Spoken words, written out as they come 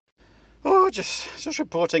just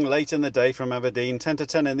reporting late in the day from Aberdeen, 10 to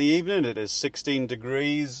 10 in the evening. It is 16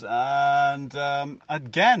 degrees, and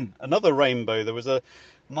again, another rainbow. There was a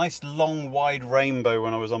nice long wide rainbow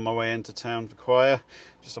when I was on my way into town for choir.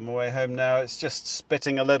 Just on my way home now, it's just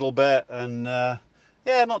spitting a little bit, and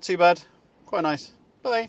yeah, not too bad. Quite nice.